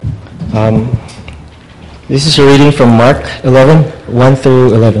Um, this is a reading from Mark 11, 1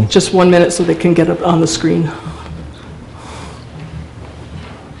 through 11. Just 1 minute so they can get it on the screen.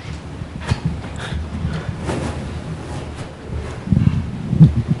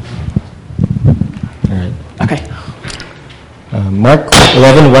 All right. Okay. Mark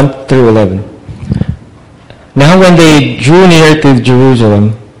 11, 1 through 11. Now when they drew near to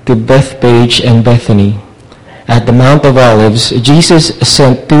Jerusalem, to Bethphage and Bethany, at the Mount of Olives, Jesus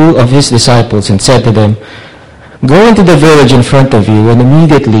sent 2 of his disciples and said to them, "Go into the village in front of you, and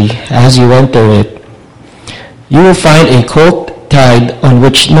immediately as you enter it, you will find a colt tied on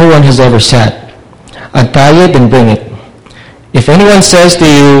which no one has ever sat. Untie it and bring it. If anyone says to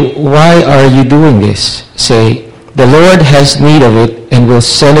you, 'Why are you doing this?' say, 'The Lord has need of it and will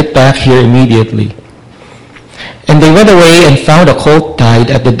send it back here immediately.'" And they went away and found a colt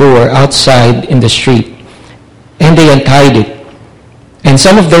tied at the door outside in the street. And they untied it. And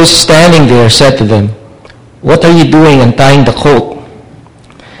some of those standing there said to them, "What are you doing untying the colt?"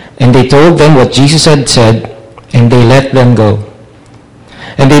 And they told them what Jesus had said, and they let them go.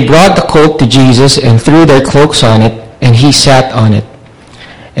 And they brought the colt to Jesus and threw their cloaks on it, and he sat on it.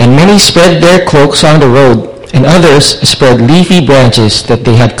 And many spread their cloaks on the road, and others spread leafy branches that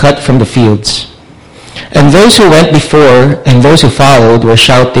they had cut from the fields. And those who went before and those who followed were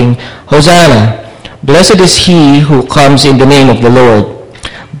shouting, "Hosanna! Blessed is he who comes in the name of the Lord.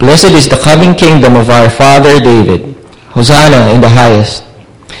 Blessed is the coming kingdom of our father David. Hosanna in the highest."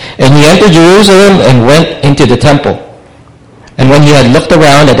 And he entered Jerusalem and went into the temple. And when he had looked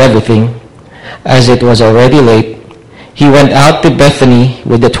around at everything, as it was already late, he went out to Bethany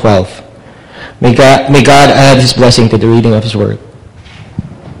with the 12. May God add his blessing to the reading of his word.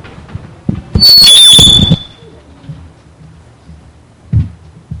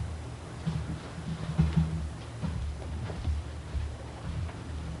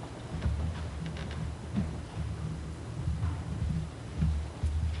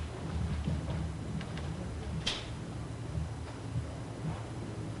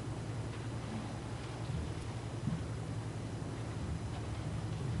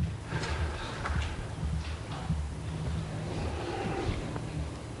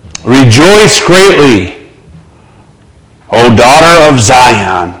 Rejoice greatly, O daughter of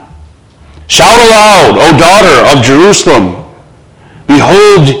Zion. Shout aloud, O daughter of Jerusalem.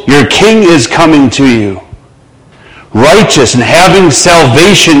 Behold, your king is coming to you. Righteous and having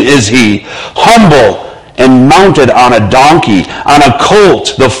salvation is he, humble and mounted on a donkey, on a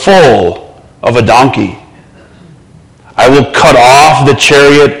colt, the foal of a donkey. I will cut off the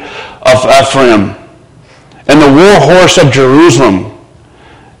chariot of Ephraim and the war horse of Jerusalem,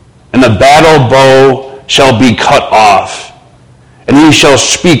 and the battle bow shall be cut off, and he shall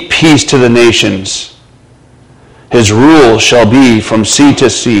speak peace to the nations. His rule shall be from sea to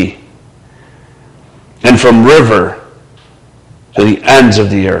sea, and from river to the ends of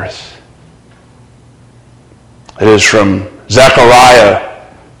the earth. It is from Zechariah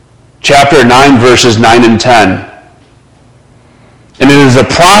chapter 9, verses 9 and 10. And it is a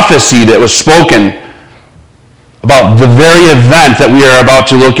prophecy that was spoken about the very event that we are about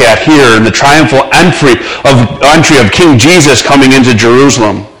to look at here in the triumphal entry of King Jesus coming into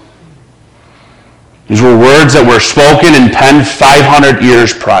Jerusalem. These were words that were spoken and penned 500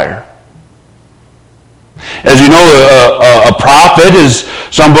 years prior. As you know, a prophet is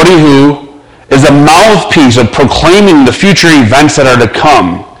somebody who is a mouthpiece of proclaiming the future events that are to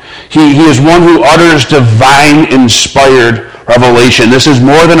come. He is one who utters divine inspired revelation. This is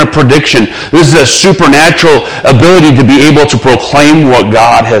more than a prediction. This is a supernatural ability to be able to proclaim what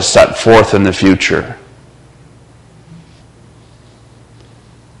God has set forth in the future.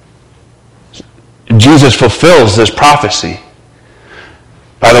 Jesus fulfills this prophecy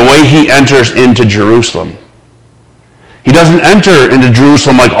by the way he enters into Jerusalem. He doesn't enter into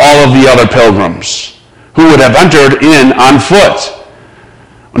Jerusalem like all of the other pilgrims who would have entered in on foot.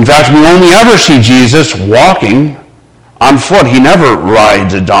 In fact, we only ever see Jesus walking on foot. He never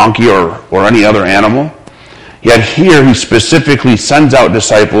rides a donkey or any other animal. Yet here he specifically sends out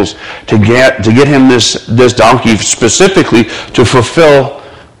disciples to get him this donkey specifically to fulfill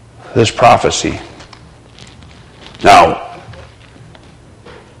this prophecy. Now,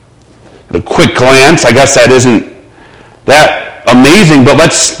 the quick glance, I guess that isn't that amazing, but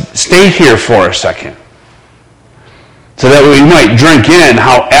let's stay here for a second so that we might drink in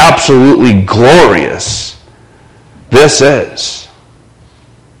how absolutely glorious this is.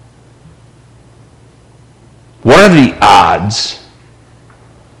 What are the odds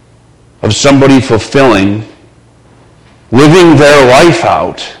of somebody fulfilling, living their life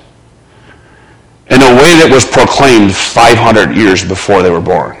out in a way that was proclaimed 500 years before they were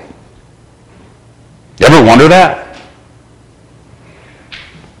born? You ever wonder that?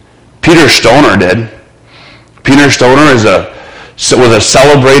 Peter Stoner did. Peter Stoner was a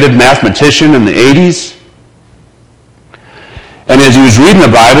celebrated mathematician in the 80s. And as he was reading the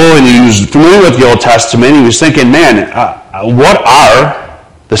Bible and he was familiar with the Old Testament, he was thinking, man, what are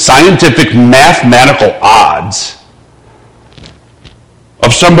the scientific mathematical odds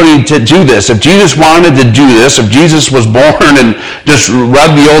of somebody to do this? If Jesus wanted to do this, if Jesus was born and just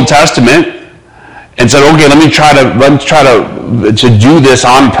read the Old Testament and said, okay, let me try to do this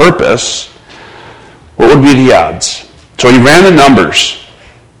on purpose, what would be the odds? So he ran the numbers.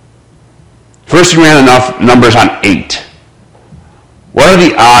 First he ran the numbers on 8. What are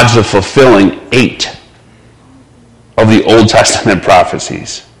the odds of fulfilling 8 of the Old Testament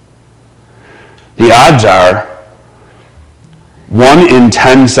prophecies? The odds are 1 in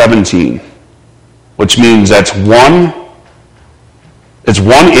 1017, which means that's 1. It's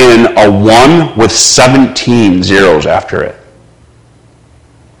 1 in a 1 with 17 zeros after it.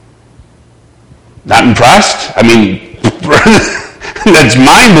 Not impressed? I mean, that's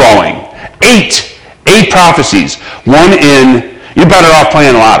mind-blowing. 8 prophecies. 1 in... You're better off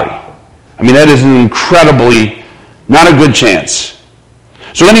playing the lottery. I mean, that is an incredibly, not a good chance.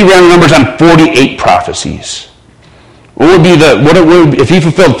 So then he ran the numbers on 48 prophecies. If he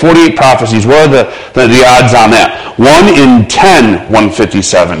fulfilled 48 prophecies, what are the odds on that? 1 in 10,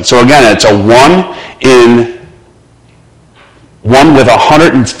 157. So again, it's a 1 with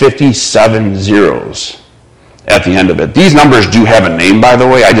 157 zeros at the end of it. These numbers do have a name, by the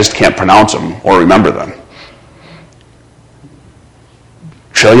way. I just can't pronounce them or remember them.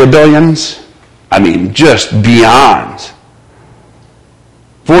 Trillion-billions? I mean, just beyond.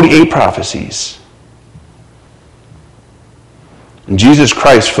 48 prophecies. And Jesus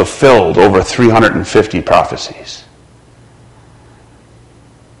Christ fulfilled over 350 prophecies.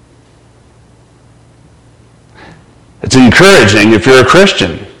 It's encouraging if you're a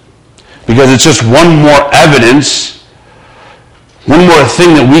Christian, because it's just one more evidence, one more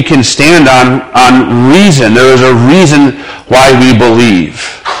thing that we can stand on reason. There is a reason why we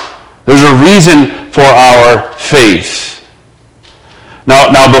believe. There's a reason for our faith.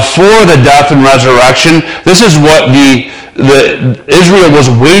 Now before the death and resurrection, this is what Israel was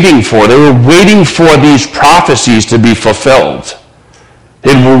waiting for. They were waiting for these prophecies to be fulfilled.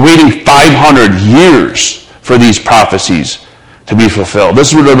 They were waiting 500 years for these prophecies to be fulfilled.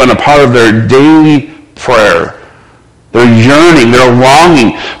 This would have been a part of their daily prayer. They're yearning, they're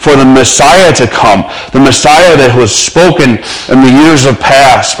longing for the Messiah to come. The Messiah that was spoken in the years of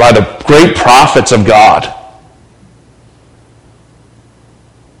past by the great prophets of God.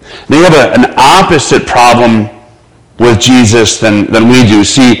 They have an opposite problem with Jesus than we do.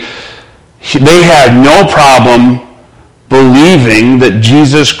 See, they had no problem believing that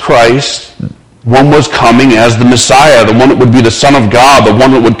Jesus Christ, one was coming as the Messiah, the one that would be the Son of God, the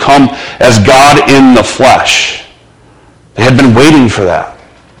one that would come as God in the flesh. They had been waiting for that.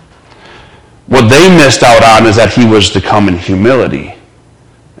 What they missed out on is that he was to come in humility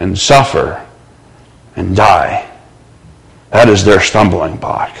and suffer and die. That is their stumbling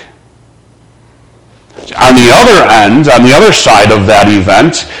block. On the other end, on the other side of that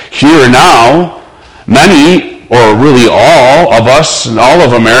event, here now, many, or really all of us, and all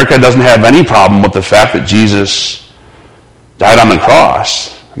of America doesn't have any problem with the fact that Jesus died on the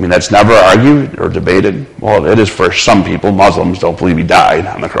cross. I mean, that's never argued or debated. Well, it is for some people. Muslims don't believe he died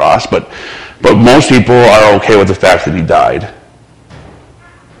on the cross, but most people are okay with the fact that he died.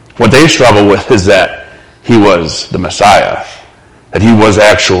 What they struggle with is that he was the Messiah, that he was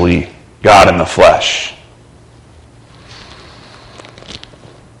actually God in the flesh.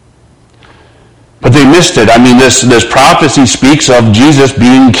 But they missed it. I mean, this prophecy speaks of Jesus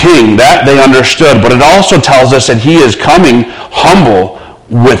being king. That they understood. But it also tells us that he is coming humble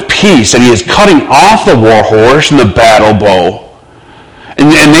with peace, and he is cutting off the war horse and the battle bow. And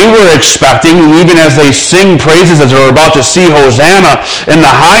they were expecting, even as they sing praises as they're about to see Hosanna in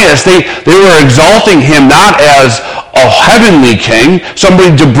the highest, they were exalting him not as a heavenly king,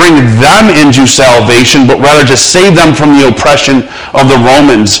 somebody to bring them into salvation, but rather to save them from the oppression of the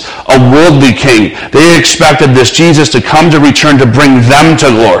Romans, a worldly king. They expected this Jesus to come to return to bring them to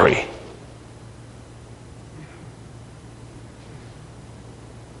glory.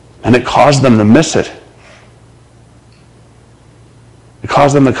 And it caused them to miss it. It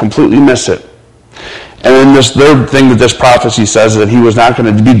caused them to completely miss it. And then this third thing that this prophecy says is that he was not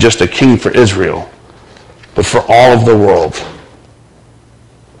going to be just a king for Israel, but for all of the world.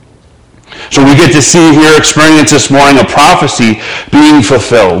 So we get to see here, experience this morning, a prophecy being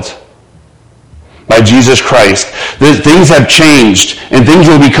fulfilled. by Jesus Christ. Things have changed, and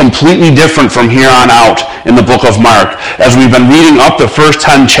things will be completely different from here on out in the book of Mark. As we've been reading up the first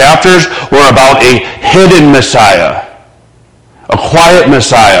 10 chapters, we're about a hidden Messiah, a quiet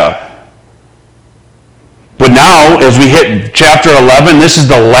Messiah. But now, as we hit chapter 11, this is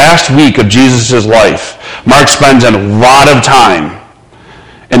the last week of Jesus' life. Mark spends a lot of time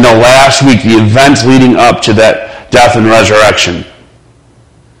in the last week, the events leading up to that death and resurrection.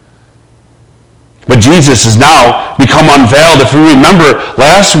 But Jesus has now become unveiled. If we remember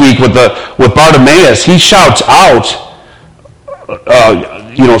last week with Bartimaeus, he shouts out,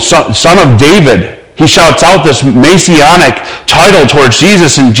 son of David. He shouts out this messianic title towards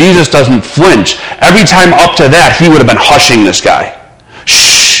Jesus, and Jesus doesn't flinch. Every time up to that, he would have been hushing this guy.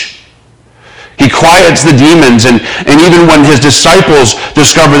 Shh. He quiets the demons, and even when his disciples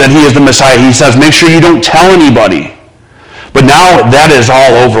discover that he is the Messiah, he says, make sure you don't tell anybody. But now that is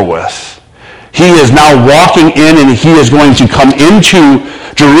all over with. He is now walking in, and he is going to come into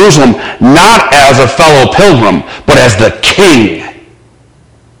Jerusalem not as a fellow pilgrim, but as the king.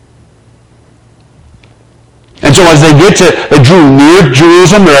 And so as they drew near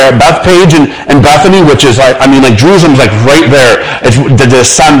Jerusalem, they're at Bethpage and Bethany, which is like Jerusalem's like right there. It's to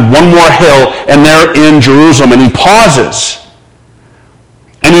descend one more hill, and they're in Jerusalem, and he pauses.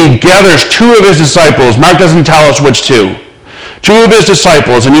 And he gathers two of his disciples. Mark doesn't tell us which two. Two of his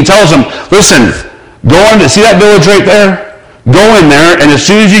disciples, and he tells them, listen, go on, see that village right there? Go in there, and as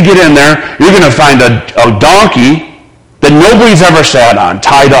soon as you get in there, you're going to find a donkey that nobody's ever sat on,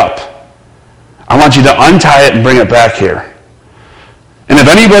 tied up. I want you to untie it and bring it back here. And if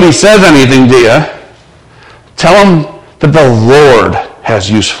anybody says anything to you, tell them that the Lord has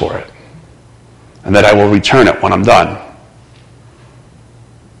use for it, and that I will return it when I'm done.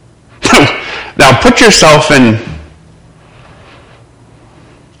 Now put yourself in.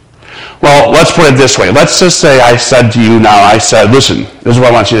 Well, let's put it this way. Let's just say I said to you now, listen, this is what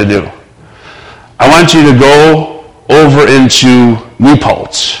I want you to do. I want you to go over into New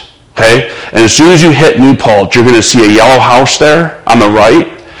Paltz, okay? And as soon as you hit New Paltz, you're going to see a yellow house there on the right,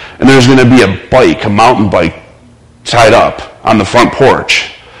 and there's going to be a mountain bike, tied up on the front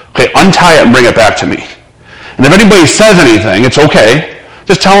porch. Okay, untie it and bring it back to me. And if anybody says anything, it's okay.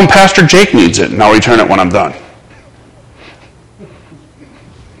 Just tell them Pastor Jake needs it, and I'll return it when I'm done.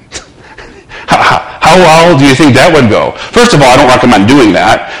 How well do you think that would go? First of all, I don't recommend doing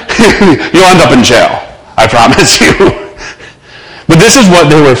that. You'll end up in jail. I promise you. But this is what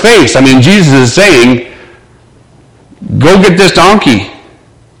they were faced. I mean, Jesus is saying, go get this donkey.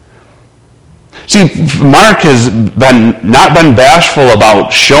 See, Mark has not been bashful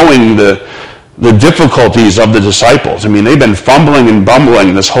about showing the difficulties of the disciples. I mean, they've been fumbling and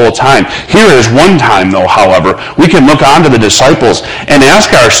bumbling this whole time. Here is one time, though, however, we can look onto the disciples and ask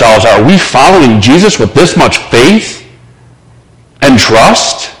ourselves, are we following Jesus with this much faith and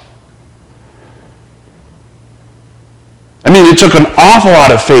trust? I mean, it took an awful lot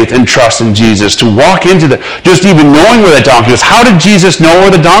of faith and trust in Jesus to walk into just even knowing where the donkey was. How did Jesus know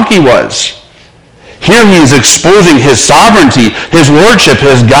where the donkey was? Here he is exposing his sovereignty, his lordship,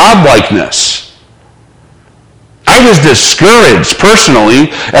 his godlikeness. I was discouraged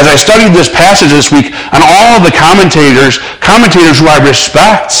personally as I studied this passage this week on all of the commentators who I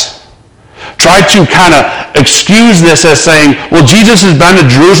respect, tried to kind of excuse this as saying, well, Jesus has been to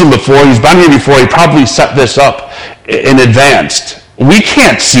Jerusalem before, he's been here before, he probably set this up in advance. We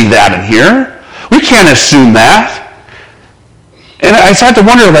can't see that in here. We can't assume that. And I started to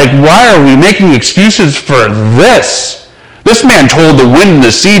wonder, why are we making excuses for this? This man told the wind and the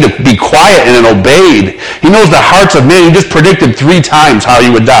sea to be quiet, and it obeyed. He knows the hearts of men. He just predicted 3 times how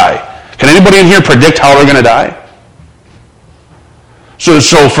he would die. Can anybody in here predict how they're going to die? So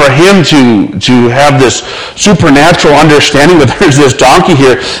for him to have this supernatural understanding that there's this donkey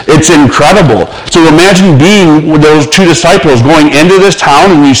here, it's incredible. So imagine being with those 2 disciples going into this town,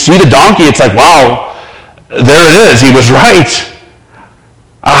 and you see the donkey. It's like, wow, there it is. He was right.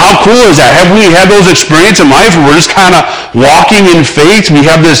 How cool is that? Have we had those experiences in life where we're just kind of walking in faith? We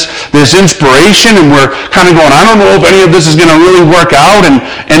have this inspiration, and we're kind of going, I don't know if any of this is going to really work out, and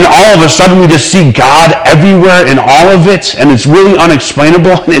all of a sudden we just see God everywhere in all of it, and it's really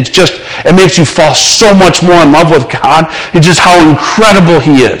unexplainable, and it makes you fall so much more in love with God. It's just how incredible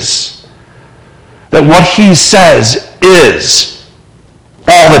he is. That what he says is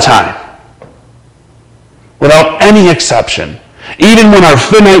all the time, without any exception. Even when our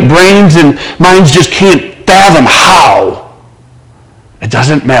finite brains and minds just can't fathom how, it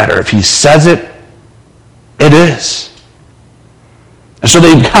doesn't matter. If he says it, it is. And so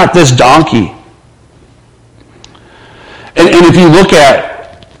they've got this donkey. And if you look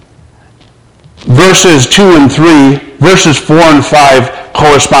at verses 2 and 3, verses 4 and 5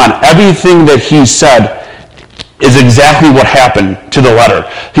 correspond. Everything that he said is exactly what happened to the letter.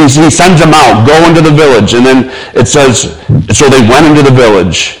 He sends them out, go into the village, and then it says, so they went into the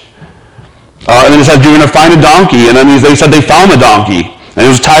village. And then it said, you're going to find a donkey. And then they said they found the donkey. And it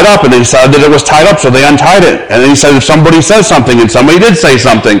was tied up, and they said that it was tied up, so they untied it. And then he said if somebody says something, and somebody did say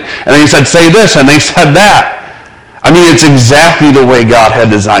something, and then he said, say this, and they said that. I mean, it's exactly the way God had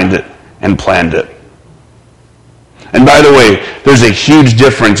designed it and planned it. And by the way, there's a huge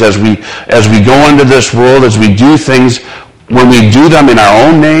difference as we go into this world, as we do things, when we do them in our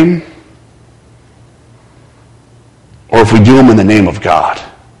own name, or if we do them in the name of God.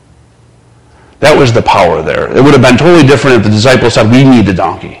 That was the power there. It would have been totally different if the disciples said, we need the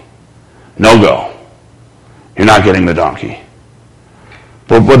donkey. No go. You're not getting the donkey.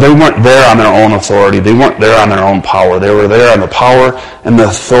 But they weren't there on their own authority. They weren't there on their own power. They were there on the power and the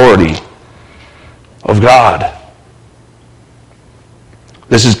authority of God.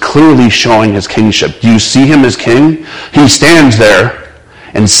 This is clearly showing his kingship. Do you see him as king? He stands there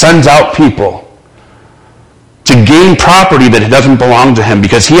and sends out people to gain property that doesn't belong to him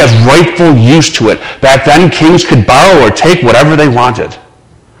because he has rightful use to it. Back then, kings could borrow or take whatever they wanted.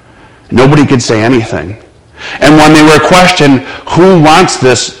 Nobody could say anything. And when they were questioned, who wants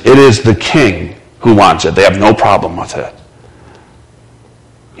this? It is the king who wants it. They have no problem with it.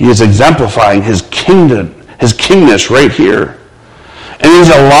 He is exemplifying his kingdom, his kingness right here. And he's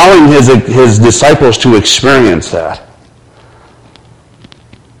allowing his disciples to experience that.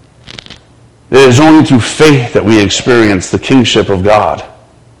 It is only through faith that we experience the kingship of God.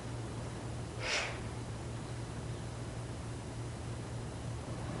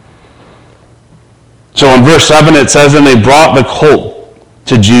 So in verse 7 it says, and they brought the colt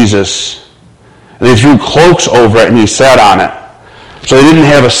to Jesus. And they threw cloaks over it and he sat on it. So they didn't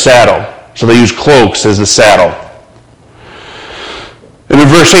have a saddle. So they used cloaks as the saddle. And in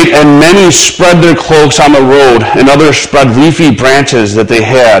verse 8, and many spread their cloaks on the road, and others spread leafy branches that they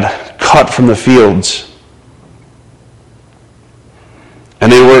had cut from the fields.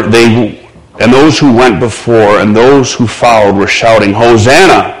 And those who went before and those who followed were shouting,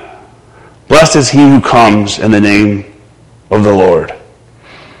 Hosanna! Blessed is he who comes in the name of the Lord.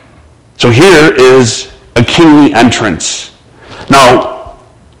 So here is a kingly entrance. Now,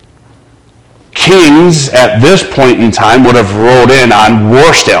 kings at this point in time would have rode in on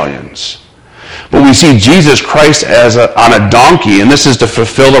war stallions. But we see Jesus Christ on a donkey, and this is to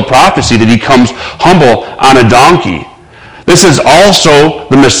fulfill the prophecy that he comes humble on a donkey. This is also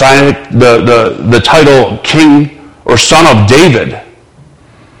the Messiah, the title king or son of David.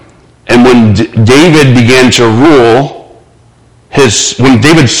 And when David began to rule, when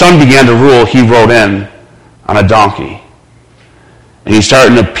David's son began to rule, he rode in on a donkey. And he's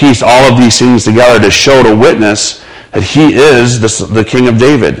starting to piece all of these things together to show, to witness that he is the king of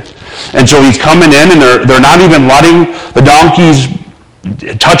David. And so he's coming in, and they're not even letting the donkeys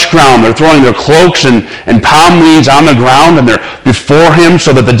touch ground. They're throwing their cloaks and palm leaves on the ground, and they're before him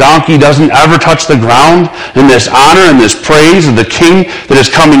so that the donkey doesn't ever touch the ground. In this honor and this praise of the king that is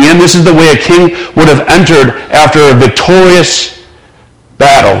coming in, this is the way a king would have entered after a victorious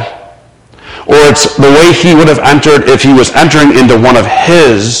battle. Or it's the way he would have entered if he was entering into one of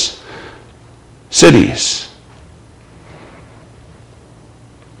his cities.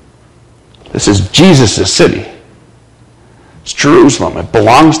 This is Jesus' city. It's Jerusalem. It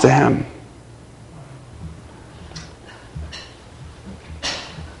belongs to him.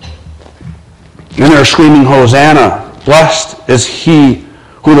 And they're screaming, Hosanna. Blessed is he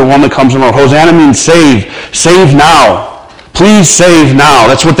who the one that comes in. Hosanna means save. Save now. Please save now.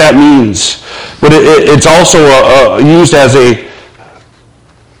 That's what that means. But it's also used as a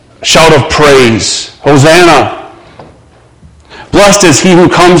shout of praise. Hosanna. Blessed is he who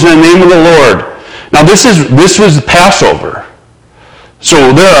comes in the name of the Lord. Now this was Passover.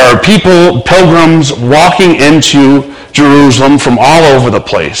 So there are pilgrims walking into Jerusalem from all over the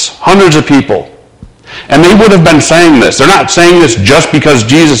place. Hundreds of people. And they would have been saying this. They're not saying this just because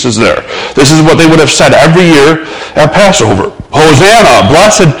Jesus is there. This is what they would have said every year at Passover. Hosanna,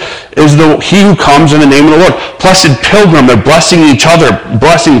 blessed is he who comes in the name of the Lord. Blessed pilgrim, they're blessing each other,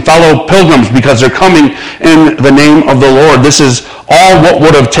 blessing fellow pilgrims because they're coming in the name of the Lord. This is all what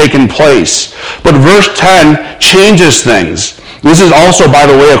would have taken place. But verse 10 changes things. This is also, by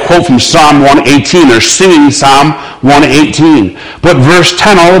the way, a quote from Psalm 118. They're singing Psalm 118. But verse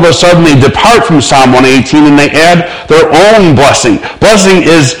 10, all of a sudden they depart from Psalm 118 and they add their own blessing. Blessing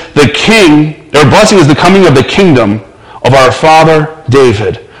is the coming of the kingdom of our father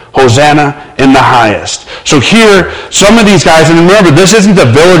David, Hosanna in the highest. So here, some of these guys, and remember, this isn't the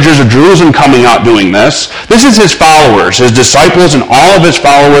villagers of Jerusalem coming out doing this. This is his followers, his disciples, and all of his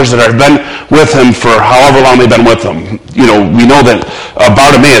followers that have been with him for however long they've been with him. You know, we know that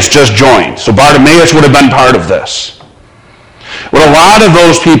Bartimaeus just joined. So Bartimaeus would have been part of this. But a lot of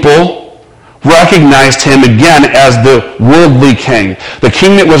those people recognized him again as the worldly king, the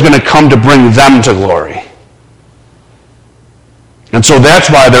king that was going to come to bring them to glory. And so that's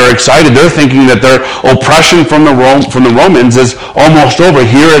why they're excited. They're thinking that their oppression from the Romans is almost over.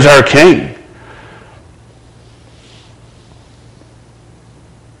 Here is our king.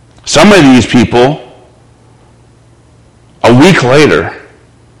 Some of these people, a week later,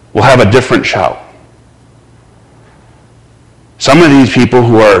 will have a different shout. Some of these people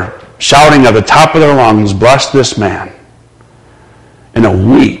who are shouting at the top of their lungs, "Bless this man," in a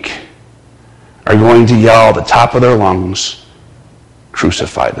week are going to yell at the top of their lungs,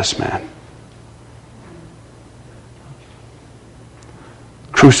 "Crucify this man.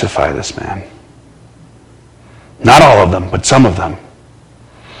 Crucify this man." Not all of them, but some of them.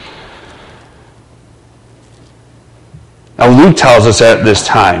 Now Luke tells us at this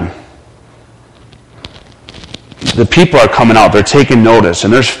time, the people are coming out, they're taking notice,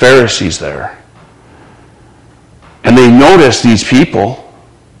 and there's Pharisees there. And they notice these people,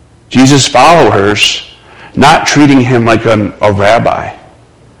 Jesus' followers, not treating him like a rabbi.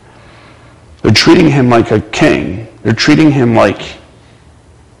 They're treating him like a king. They're treating him like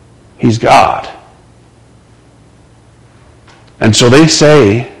he's God. And so they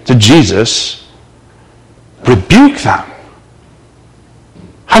say to Jesus, "Rebuke them.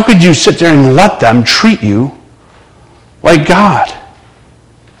 How could you sit there and let them treat you like God?"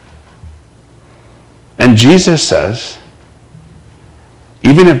 And Jesus says,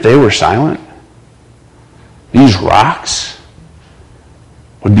 even if they were silent, these rocks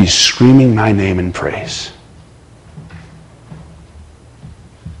would be screaming my name in praise.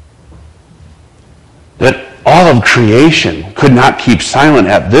 That all of creation could not keep silent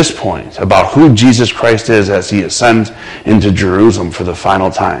at this point about who Jesus Christ is as he ascends into Jerusalem for the final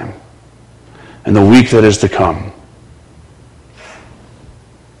time in the week that is to come.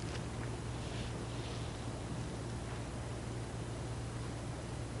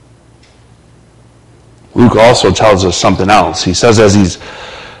 Luke also tells us something else. He says as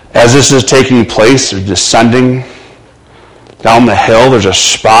this is taking place, they're descending down the hill, there's a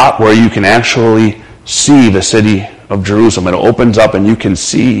spot where you can actually see the city of Jerusalem. It opens up and you can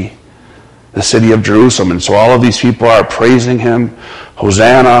see the city of Jerusalem. And so all of these people are praising him.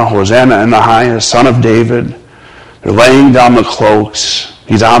 Hosanna, Hosanna in the highest, Son of David. They're laying down the cloaks.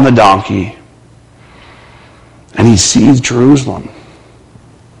 He's on the donkey. And he sees Jerusalem.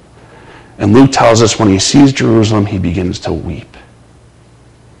 And Luke tells us when he sees Jerusalem, he begins to weep.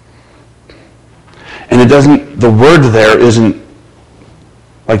 And the word there isn't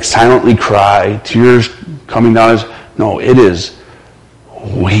like silently cry, tears coming down. No, it is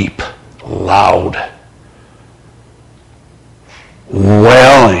weep loud,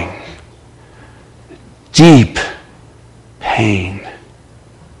 wailing, deep pain,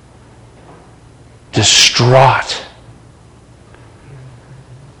 distraught.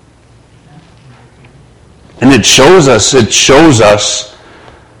 And it shows us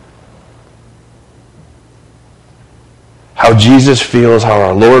how Jesus feels, how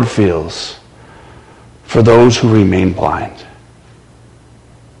our Lord feels for those who remain blind.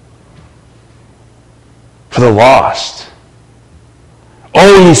 For the lost.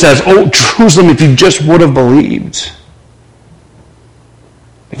 Oh, he says, "Oh, Jerusalem, if you just would have believed.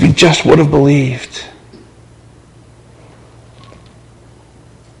 If you just would have believed."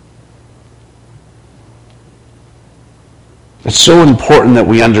 It's so important that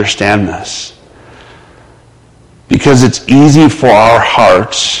we understand this. Because it's easy for our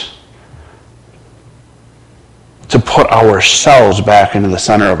hearts to put ourselves back into the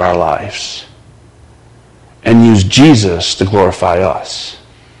center of our lives and use Jesus to glorify us,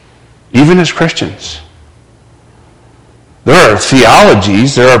 even as Christians. There are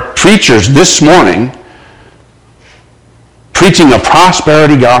theologies, there are preachers this morning preaching a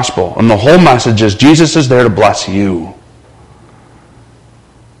prosperity gospel, and the whole message is Jesus is there to bless you.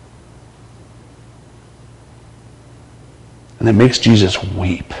 And it makes Jesus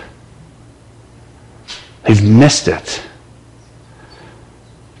weep. They've missed it.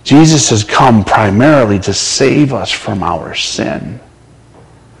 Jesus has come primarily to save us from our sin.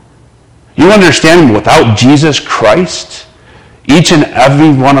 You understand, without Jesus Christ, each and every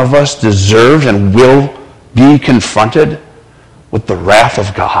one of us deserves and will be confronted with the wrath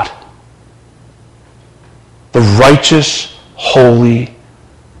of God. The righteous, holy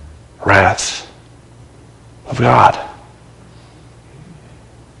wrath of God.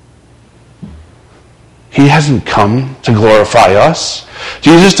 He hasn't come to glorify us.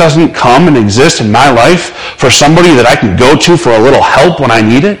 Jesus doesn't come and exist in my life for somebody that I can go to for a little help when I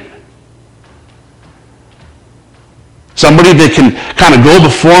need it. Somebody that can kind of go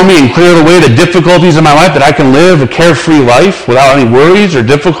before me and clear away the difficulties in my life, that I can live a carefree life without any worries or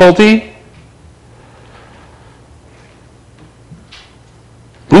difficulty.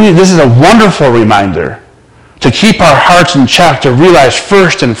 This is a wonderful reminder to keep our hearts in check, to realize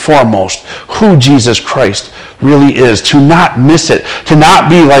first and foremost who Jesus Christ really is, to not miss it, to not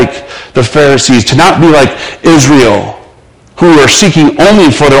be like the Pharisees, to not be like Israel, who are seeking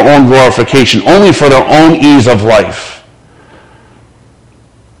only for their own glorification, only for their own ease of life.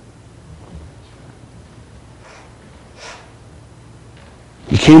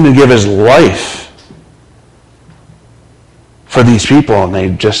 He came to give his life for these people, and they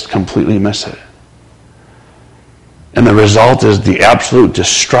just completely miss it. And the result is the absolute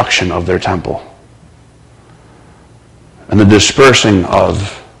destruction of their temple and the dispersing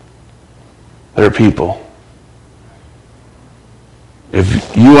of their people.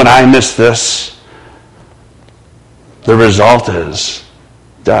 If you and I miss this, the result is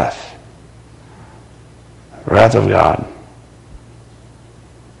death, wrath of God.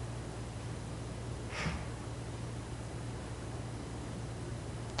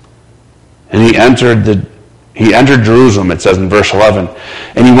 And he entered Jerusalem, it says in verse 11,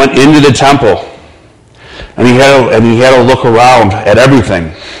 and he went into the temple, and he had to look around at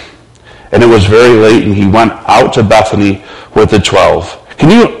everything. And it was very late, and he went out to Bethany with the 12.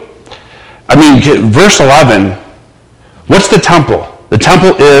 Verse 11, what's the temple? The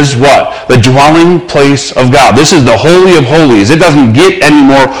temple is what? The dwelling place of God. This is the Holy of Holies. It doesn't get any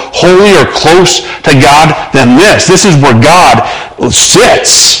more holy or close to God than this. This is where God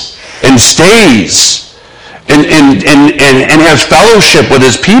sits and stays and has fellowship with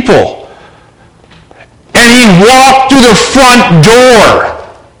his people. And he walked through the front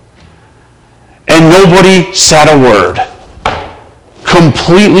door, and nobody said a word.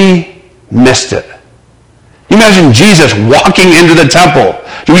 Completely missed it. You imagine Jesus walking into the temple.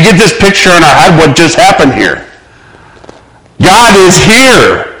 Do we get this picture in our head what just happened here? God is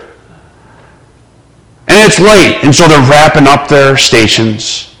here. And it's late, and so they're wrapping up their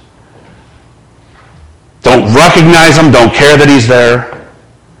stations. Don't recognize him, don't care that he's there.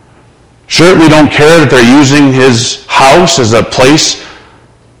 Certainly don't care that they're using his house as a place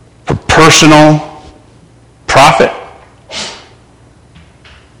for personal profit.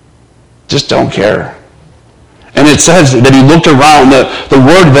 Just don't care. And it says that he looked around. The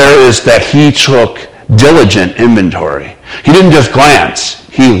word there is that he took diligent inventory. He didn't just glance.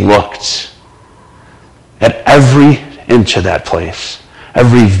 He looked at every inch of that place.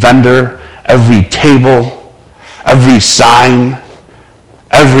 Every vendor, every table, every sign,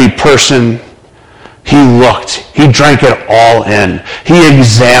 every person. He looked. He drank it all in. He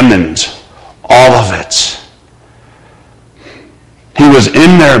examined all of it. He was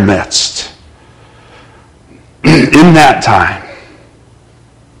in their midst. In that time,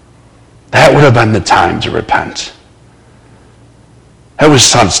 that would have been the time to repent. That was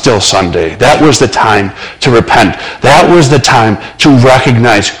still Sunday. That was the time to repent. That was the time to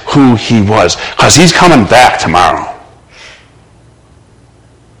recognize who he was. Because he's coming back tomorrow.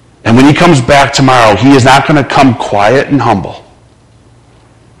 And when he comes back tomorrow, he is not going to come quiet and humble.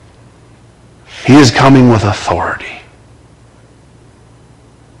 He is coming with authority.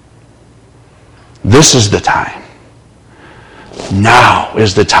 This is the time. Now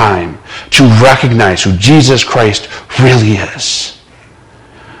is the time to recognize who Jesus Christ really is.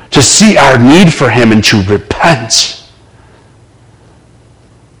 To see our need for him and to repent.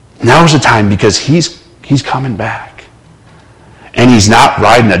 Now is the time because he's coming back. And he's not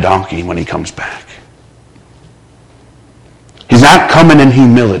riding a donkey when he comes back. He's not coming in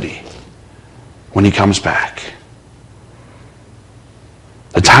humility when he comes back.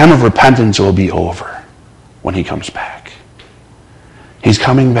 The time of repentance will be over when he comes back. He's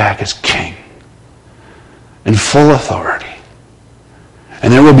coming back as king in full authority.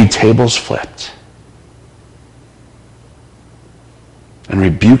 And there will be tables flipped and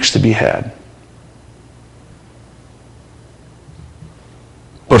rebukes to be had.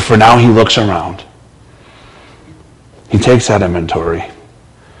 But for now, he looks around. He takes that inventory.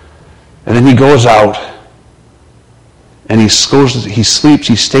 And then he goes out and he sleeps,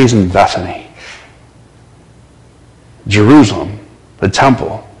 he stays in Bethany. Jerusalem, the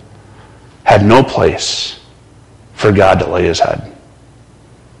temple, had no place for God to lay his head.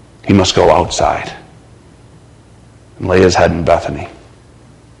 He must go outside and lay his head in Bethany.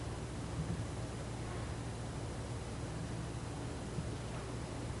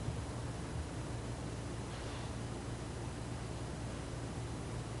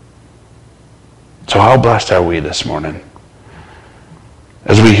 So how blessed are we this morning?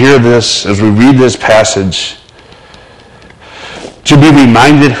 As we hear this, as we read this passage, to be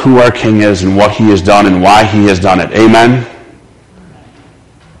reminded who our King is and what he has done and why he has done it. Amen?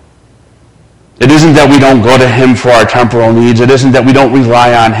 It isn't that we don't go to him for our temporal needs. It isn't that we don't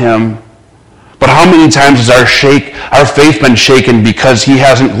rely on him. But how many times has our faith been shaken because he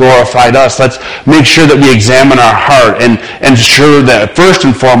hasn't glorified us? Let's make sure that we examine our heart and ensure that first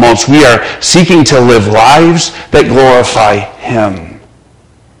and foremost we are seeking to live lives that glorify him.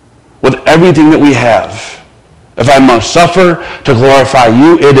 With everything that we have. If I must suffer to glorify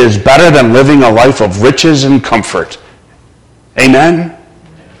you, it is better than living a life of riches and comfort. Amen?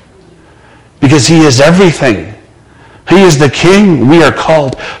 Because he is everything. He is the King. We are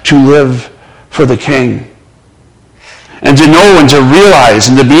called to live for the King. And to know and to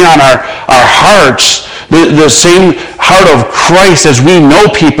realize and to be on our hearts the same heart of Christ as we know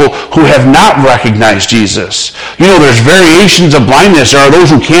people who have not recognized Jesus. You know, there's variations of blindness. There are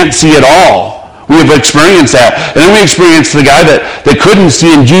those who can't see at all. We have experienced that. And then we experienced the guy that couldn't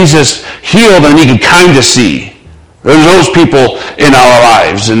see and Jesus healed and he could kind of see. There's those people in our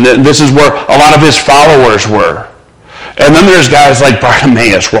lives. And this is where a lot of his followers were. And then there's guys like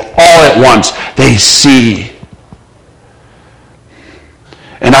Bartimaeus where all at once they see.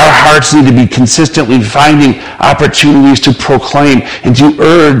 And our hearts need to be consistently finding opportunities to proclaim and to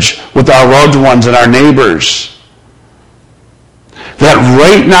urge with our loved ones and our neighbors that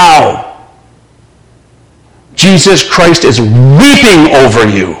right now Jesus Christ is weeping over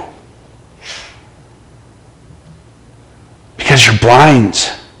you because you're blind.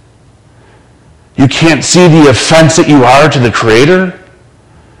 You can't see the offense that you are to the Creator,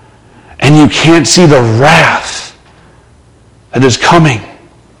 and you can't see the wrath that is coming.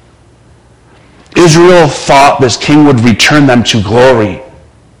 Israel thought this king would return them to glory.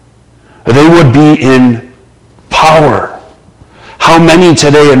 They would be in power. How many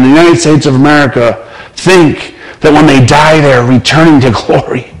today in the United States of America think that when they die they're returning to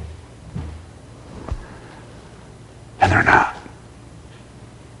glory? And they're not.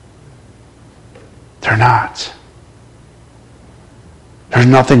 They're not. There's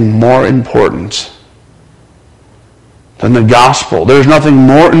nothing more important than the gospel. There's nothing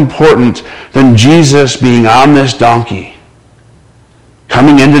more important than Jesus being on this donkey,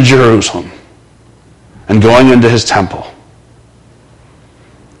 coming into Jerusalem, and going into his temple.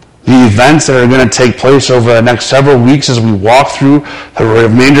 The events that are going to take place over the next several weeks as we walk through the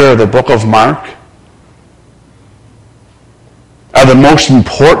remainder of the book of Mark are the most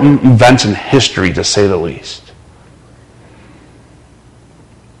important events in history, to say the least.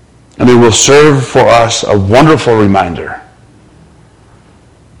 And they will serve for us a wonderful reminder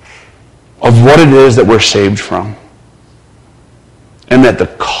of what it is that we're saved from, and that the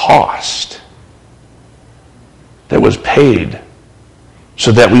cost that was paid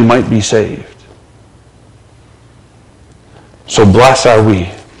so that we might be saved. So blessed are we.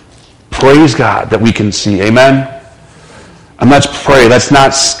 Praise God that we can see. Amen? And let's pray. Let's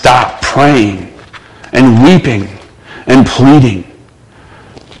not stop praying and weeping and pleading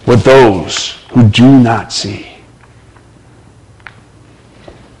with those who do not see.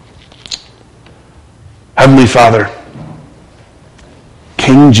 Heavenly Father,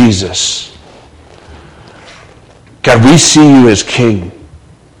 King Jesus, God, we see you as King.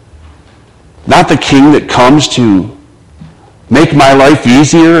 Not the King that comes to make my life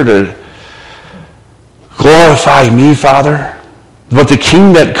easier, to glorify me, Father, but the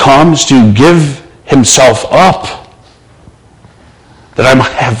King that comes to give himself up that I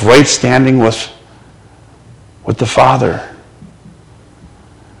might have right standing with the Father.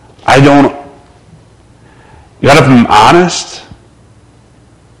 You gotta be honest,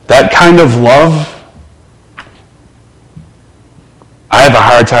 that kind of love, I have a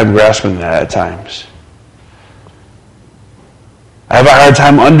hard time grasping that at times. I have a hard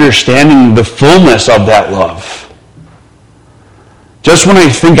time understanding the fullness of that love. Just when I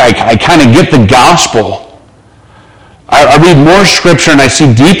think I kind of get the gospel, I read more scripture and I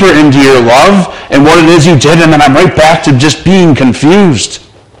see deeper into your love and what it is you did, and then I'm right back to just being confused.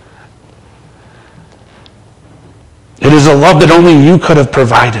 It is a love that only you could have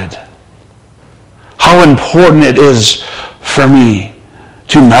provided. How important it is for me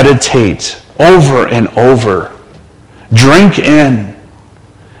to meditate over and over, drink in,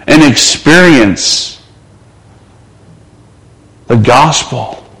 and experience the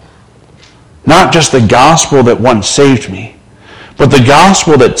gospel. Not just the gospel that once saved me, but the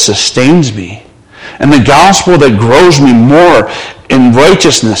gospel that sustains me, and the gospel that grows me more in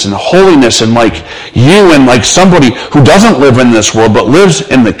righteousness and holiness and like you and like somebody who doesn't live in this world but lives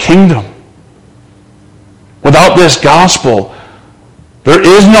in the kingdom. Without this gospel, there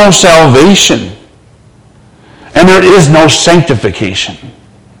is no salvation. And there is no sanctification.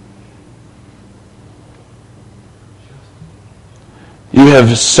 You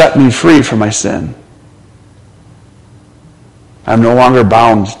have set me free from my sin. I'm no longer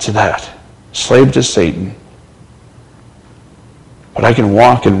bound to that, slave to Satan. But I can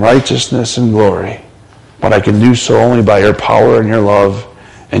walk in righteousness and glory. But I can do so only by your power and your love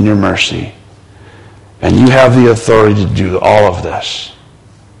and your mercy. And you have the authority to do all of this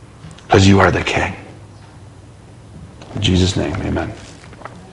because you are the King. In Jesus' name, amen.